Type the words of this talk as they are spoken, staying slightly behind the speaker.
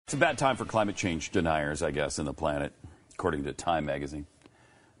It's a bad time for climate change deniers, I guess, in the planet, according to Time magazine.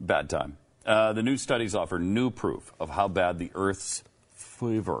 Bad time. The new studies offer new proof of how bad the Earth's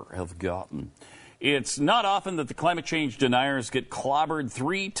fever have gotten. It's not often that the climate change deniers get clobbered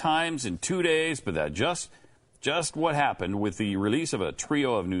 3 times in 2 days, but that just what happened with the release of a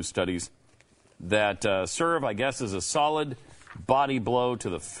trio of new studies that serve, I guess, as a solid body blow to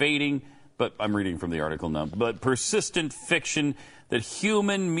the fading, but I'm reading from the article now, but persistent fiction that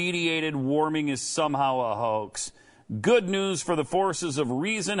human-mediated warming is somehow a hoax. Good news for the forces of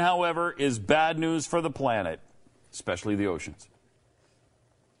reason, however, is bad news for the planet, especially the oceans.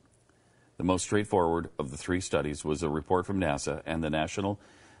 The most straightforward of the 3 studies was a report from NASA and the National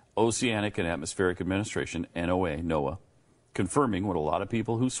Oceanic and Atmospheric Administration, NOAA, confirming what a lot of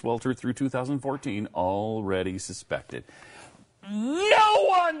people who sweltered through 2014 already suspected. No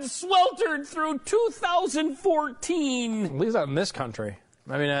one sweltered through 2014. At least not in this country.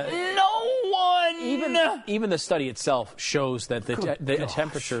 I mean, no one. Even the study itself shows that the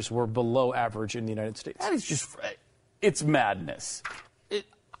temperatures were below average in the United States. That is just, it's madness.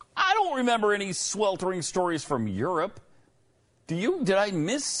 I don't remember any sweltering stories from Europe. Do you? Did I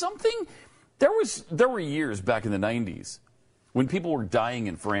miss something? There were years back in the 90s when people were dying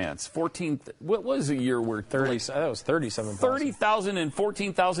in France. What was a year where 30,000? That was 37,000. 30,000 and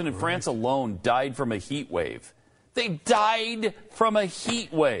 14,000 in France alone died from a heat wave. They died from a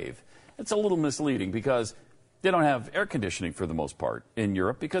heat wave. It's a little misleading because they don't have air conditioning for the most part in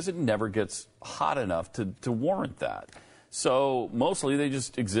Europe because it never gets hot enough to warrant that. So mostly they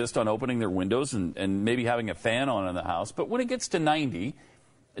just exist on opening their windows and maybe having a fan on in the house. But when it gets to 90,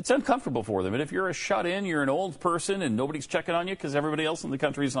 it's uncomfortable for them. And if you're a shut-in, you're an old person and nobody's checking on you because everybody else in the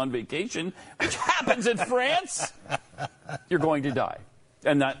country is on vacation, which happens in France, you're going to die.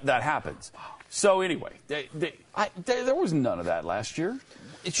 And that happens. So anyway, there was none of that last year.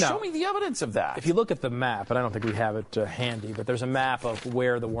 Show me the evidence of that. If you look at the map, and I don't think we have it handy, but there's a map of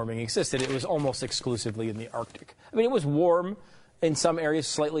where the warming existed. It was almost exclusively in the Arctic. I mean, it was warm in some areas,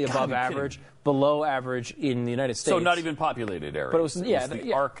 slightly above average, below average in the United States. So not even populated areas. But it was,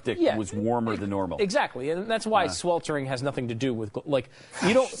 the Arctic was warmer than normal. Exactly, and that's why sweltering has nothing to do with,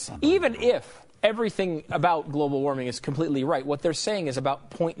 you don't, even if everything about global warming is completely right, what they're saying is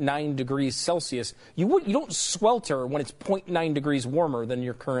about 0.9 degrees Celsius. You don't swelter when it's 0.9 degrees warmer than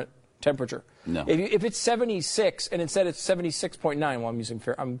your current temperature. No. If it's 76 and instead it's 76.9,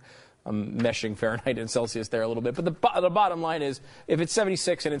 well, I'm meshing Fahrenheit and Celsius there a little bit. But the bottom line is, if it's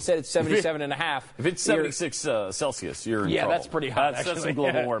 76 and instead it's 77 and a half. If it's 76 Celsius, you're in trouble. That's pretty hot, That's some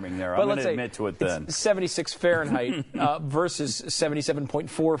global warming there. I'm going to admit to it then. It's 76 Fahrenheit versus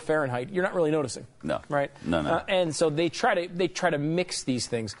 77.4 Fahrenheit. You're not really noticing. No. Right? No. And so they try to mix these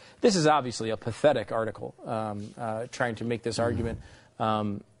things. This is obviously a pathetic article trying to make this argument.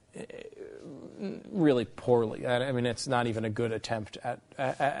 Really poorly. I mean, it's not even a good attempt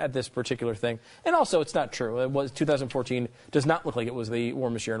at this particular thing. And also, it's not true. 2014 does not look like it was the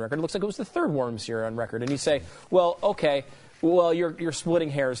warmest year on record. It looks like it was the 3rd warmest year on record. And you say, well, okay, you're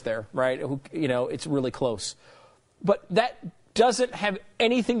splitting hairs there, right? It's really close. But that doesn't have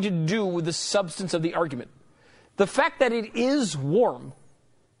anything to do with the substance of the argument. The fact that it is warm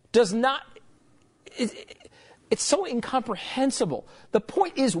does not... It's so incomprehensible. The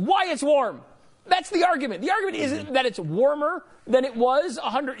point is why it's warm. That's the argument. The argument isn't that it's warmer than it was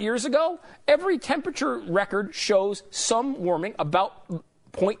 100 years ago. Every temperature record shows some warming, about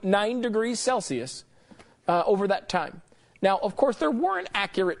 0.9 degrees Celsius over that time. Now, of course, there weren't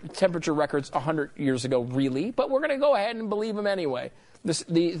accurate temperature records 100 years ago, really, but we're going to go ahead and believe them anyway.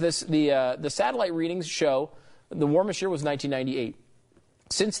 The satellite readings show the warmest year was 1998.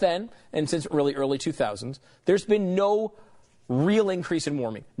 Since then, and since early 2000s, there's been no real increase in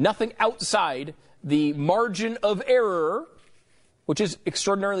warming. Nothing outside the margin of error, which is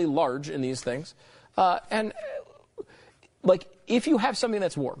extraordinarily large in these things. If you have something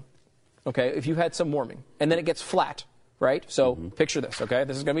that's warm, okay, if you had some warming, and then it gets flat, right? So picture this, okay?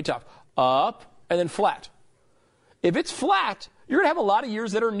 This is going to be tough. Up, and then flat. If it's flat, you're going to have a lot of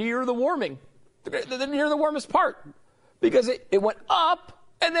years that are near the warming. They're near the warmest part. Because it went up,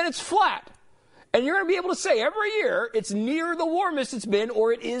 and then it's flat. And you're going to be able to say every year it's near the warmest it's been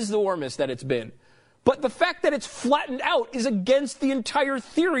or it is the warmest that it's been. But the fact that it's flattened out is against the entire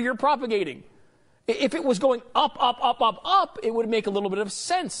theory you're propagating. If it was going up, it would make a little bit of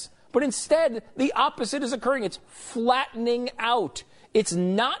sense. But instead, the opposite is occurring. It's flattening out. It's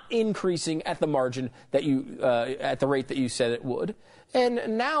not increasing at the margin that at the rate that you said it would.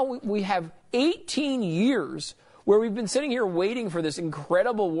 And now we have 18 years where we've been sitting here waiting for this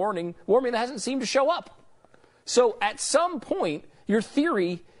incredible warming that hasn't seemed to show up. So at some point, your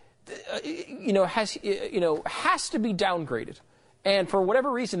theory has to be downgraded, and for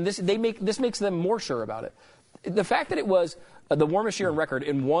whatever reason, this makes them more sure about it. The fact that it was the warmest year on record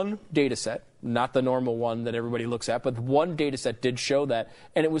in one data set, not the normal one that everybody looks at, but one data set did show that,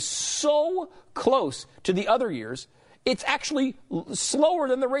 and it was so close to the other years, it's actually slower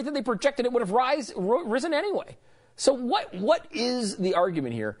than the rate that they projected it would have risen anyway. So what is the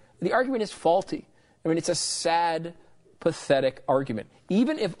argument here? The argument is faulty. I mean, it's a sad, pathetic argument.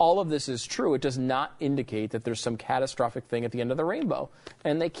 Even if all of this is true, it does not indicate that there's some catastrophic thing at the end of the rainbow.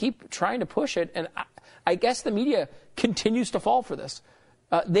 And they keep trying to push it, and I guess the media continues to fall for this.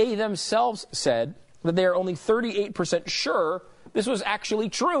 They themselves said that they are only 38% sure this was actually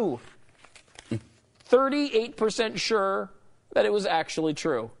true. 38% sure that it was actually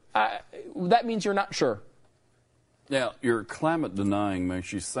true. That means you're not sure. Now, your climate denying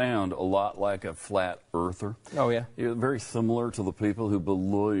makes you sound a lot like a flat earther. Oh, yeah? You're very similar to the people who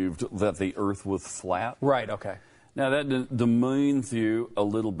believed that the earth was flat. Right, okay. Now, that demeans you a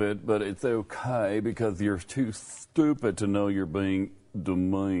little bit, but it's okay because you're too stupid to know you're being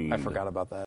demeaned. I forgot about that.